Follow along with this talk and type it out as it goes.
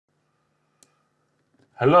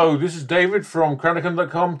Hello, this is David from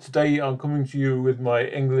Krannaken.com. Today I'm coming to you with my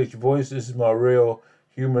English voice. This is my real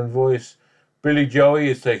human voice. Billy Joey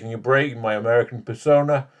is taking a break, my American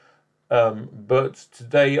persona. But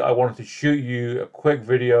today I wanted to shoot you a quick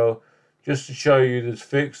video just to show you this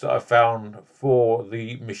fix that I found for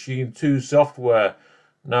the Maschine 2 software.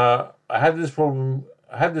 Now, I had this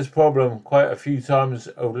problem quite a few times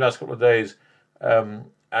over the last couple of days.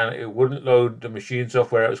 And it wouldn't load the Maschine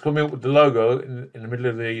software. It was coming up with the logo in the middle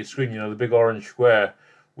of the screen, you know, the big orange square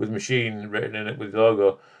with Maschine written in it with the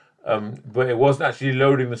logo. But it wasn't actually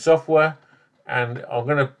loading the software. And I'm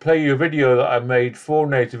going to play you a video that I made for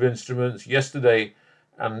Native Instruments yesterday.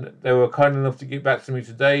 And they were kind enough to get back to me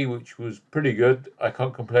today, which was pretty good. I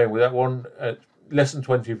can't complain with that one. Less than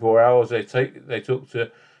 24 hours they took to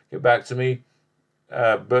get back to me.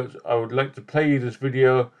 But I would like to play you this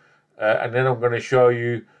video. And then I'm going to show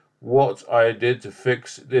you what I did to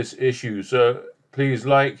fix this issue. So please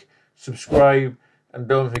like, subscribe, and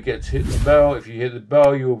don't forget to hit the bell. If you hit the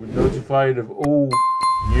bell, you will be notified of all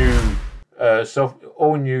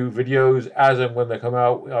new videos as and when they come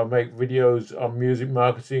out. I make videos on music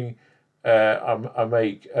marketing. I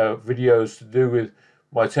make videos to do with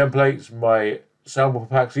my templates, my sample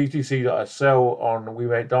packs, etc. that I sell on We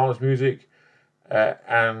Make Dance Music,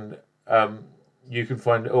 and you can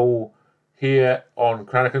find it all here on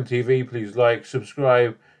Krannaken TV. Please like,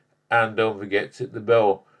 subscribe, and don't forget to hit the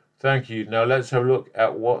bell. Thank you. Now let's have a look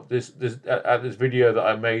at what this video that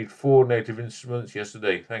I made for Native Instruments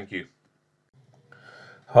yesterday. Thank you.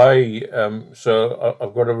 Hi. So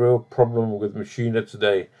I've got a real problem with Maschine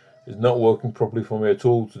today. It's not working properly for me at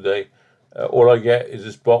all today. All I get is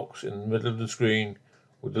this box in the middle of the screen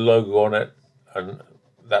with the logo on it, and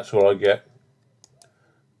that's all I get.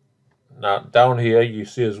 Now down here you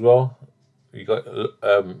see as well, you got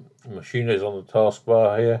Maschine is on the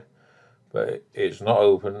taskbar here, but it's not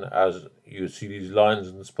open, as you see these lines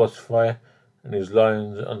in the Spotify and these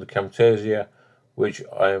lines under Camtasia, which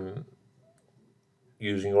I'm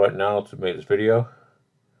using right now to make this video.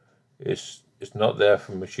 It's not there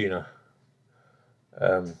from Maschine.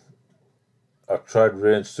 I've tried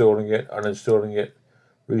reinstalling it, uninstalling it,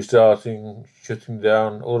 restarting, shutting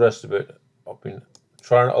down, all the rest of it. I've been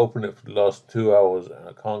trying to open it for the last 2 hours and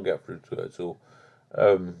I can't get through to it at all.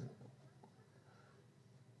 I've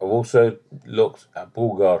also looked at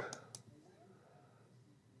Bulgari,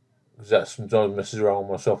 because that sometimes messes around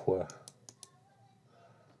with my software.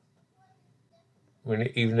 I mean,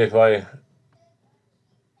 even if I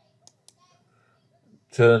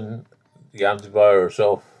turn the antivirus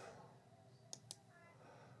off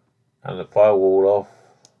and the firewall off,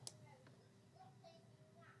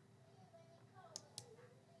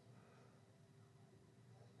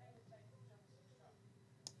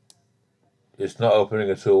 it's not opening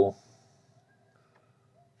at all.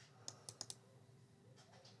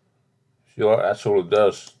 Sure, that's all it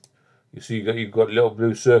does. You see, you've got a little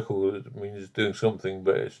blue circle. That means it's doing something,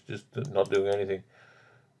 but it's just not doing anything.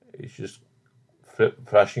 It's just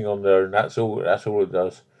flashing on there, and that's all it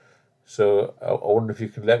does. So I wonder if you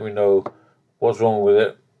can let me know what's wrong with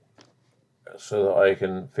it, so that I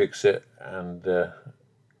can fix it and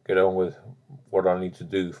get on with what I need to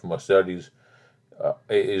do for my studies.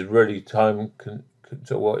 It is really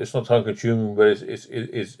well, it's not time consuming, but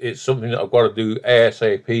it's something that I've got to do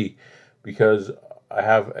ASAP, because I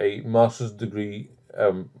have a master's degree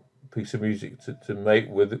piece of music to make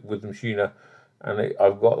with Maschine, and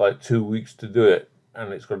I've got like 2 weeks to do it,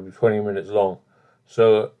 and it's going to be 20 minutes long.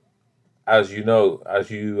 So as you know,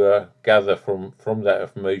 as you gather from that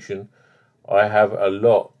information, I have a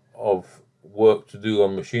lot of work to do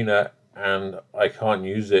on Maschine, and I can't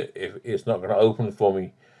use it if it's not going to open for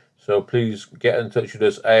me. So please get in touch with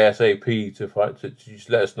us ASAP to just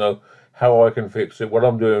let us know how I can fix it, what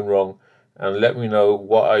I'm doing wrong, and let me know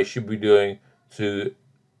what I should be doing to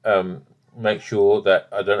make sure that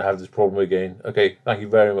I don't have this problem again. Okay, thank you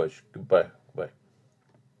very much. Goodbye. Bye.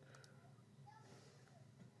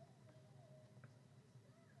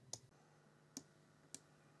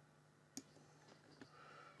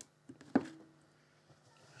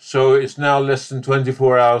 So it's now less than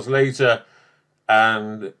 24 hours later,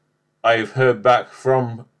 and I've heard back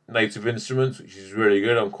from Native Instruments, which is really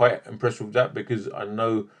good. I'm quite impressed with that, because I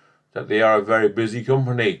know that they are a very busy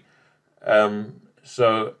company.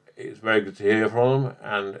 So it's very good to hear from them,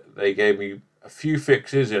 and they gave me a few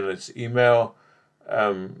fixes in this email.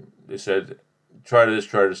 They said, try this,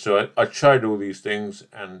 try this. So I tried all these things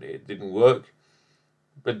and it didn't work.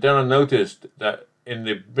 But then I noticed that in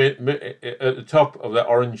the at the top of that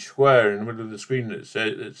orange square in the middle of the screen, it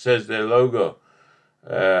says their logo.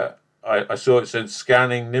 I saw it said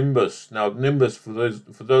scanning Nimbus. Now Nimbus, for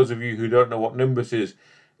those of you who don't know what Nimbus is,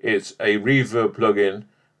 it's a reverb plugin.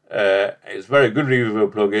 It's a very good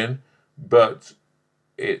reverb plugin, but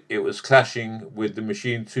it was clashing with the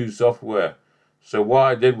Maschine 2 software. So what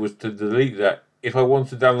I did was to delete that. If I want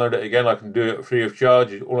to download it again, I can do it free of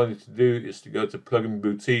charge. All I need to do is to go to Plugin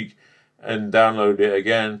Boutique and download it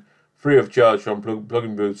again, free of charge from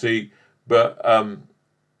Plugin Boutique. But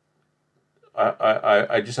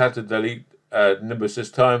I just had to delete Nimbus this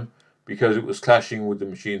time because it was clashing with the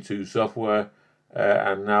Maschine 2 software,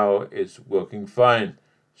 and now it's working fine.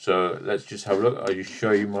 So let's just have a look. I'll just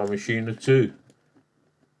show you my Maschine 2.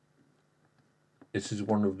 This is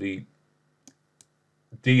one of the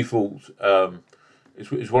default,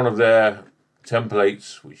 it's one of their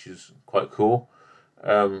templates, which is quite cool.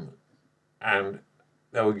 And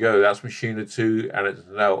there we go, that's Maschine 2, and it's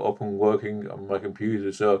now up and working on my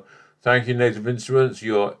computer. So thank you, Native Instruments.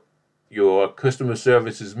 Your customer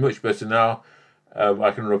service is much better now.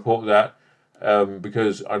 I can report that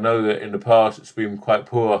because I know that in the past it's been quite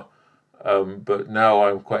poor, but now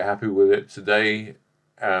I'm quite happy with it today.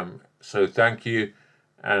 So thank you.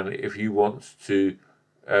 And if you want to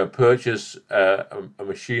purchase a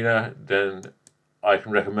Maschine, then I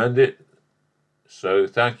can recommend it. So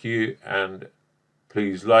thank you, and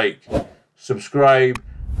please like, subscribe,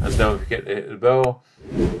 and don't forget to hit the bell.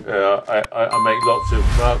 I make lots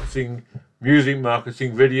of music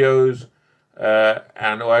marketing videos,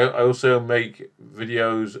 and I also make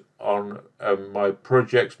videos on my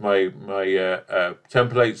projects, my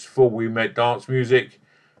templates for We Make Dance Music,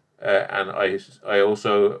 and I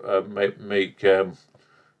also make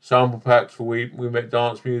sample packs for We Make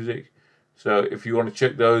Dance Music. So if you want to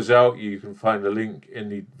check those out, you can find the link in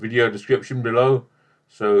the video description below.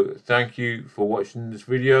 So thank you for watching this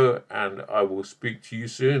video, and I will speak to you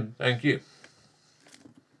soon. Thank you.